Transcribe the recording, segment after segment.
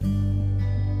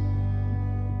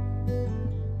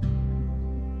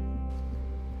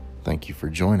Thank you for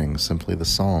joining Simply the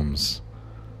Psalms.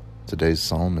 Today's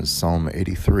psalm is Psalm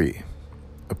 83,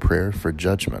 a prayer for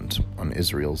judgment on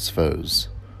Israel's foes.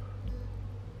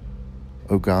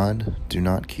 O God, do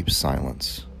not keep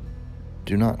silence.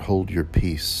 Do not hold your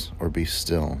peace or be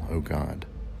still, O God.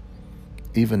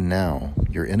 Even now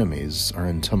your enemies are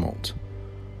in tumult.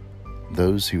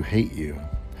 Those who hate you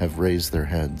have raised their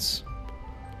heads.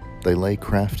 They lay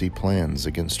crafty plans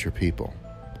against your people.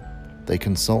 They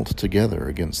consult together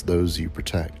against those you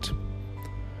protect.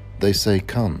 They say,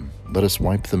 "Come, let us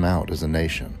wipe them out as a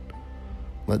nation.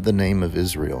 Let the name of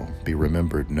Israel be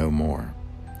remembered no more."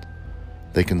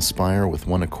 They conspire with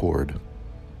one accord.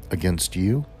 Against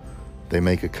you, they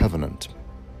make a covenant.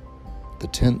 The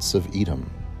tents of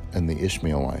Edom and the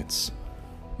Ishmaelites,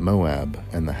 Moab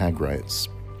and the Hagrites,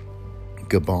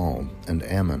 Gebal and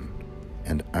Ammon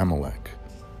and Amalek,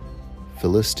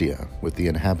 Philistia with the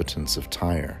inhabitants of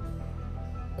Tyre.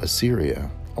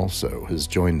 Assyria also has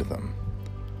joined them.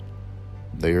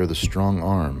 They are the strong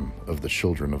arm of the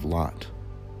children of Lot.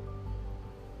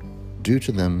 Do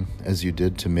to them as you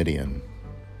did to Midian,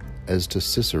 as to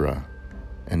Sisera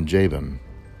and Jabin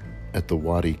at the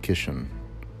Wadi Kishon,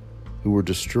 who were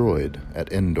destroyed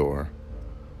at Endor,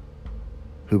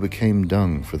 who became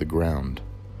dung for the ground.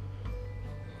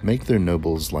 Make their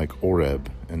nobles like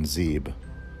Oreb and Zeb,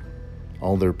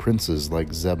 all their princes like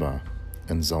Zebah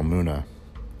and Zalmunna,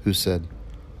 who said,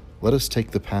 "Let us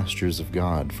take the pastures of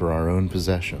God for our own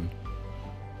possession."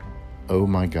 O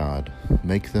my God,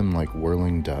 make them like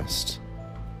whirling dust,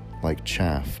 like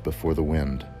chaff before the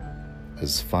wind,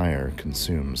 as fire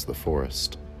consumes the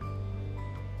forest.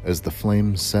 As the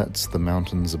flame sets the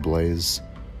mountains ablaze,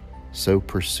 so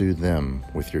pursue them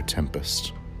with your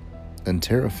tempest, and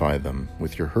terrify them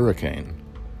with your hurricane.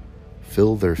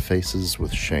 Fill their faces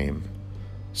with shame,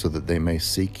 so that they may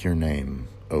seek your name,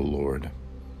 O Lord.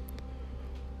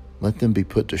 Let them be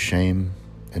put to shame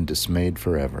and dismayed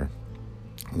forever.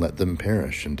 Let them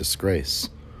perish in disgrace.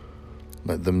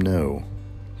 Let them know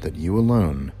that you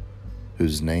alone,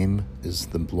 whose name is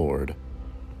the Lord,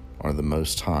 are the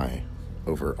Most High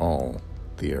over all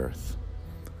the earth.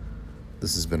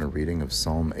 This has been a reading of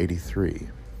Psalm 83.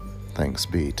 Thanks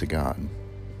be to God.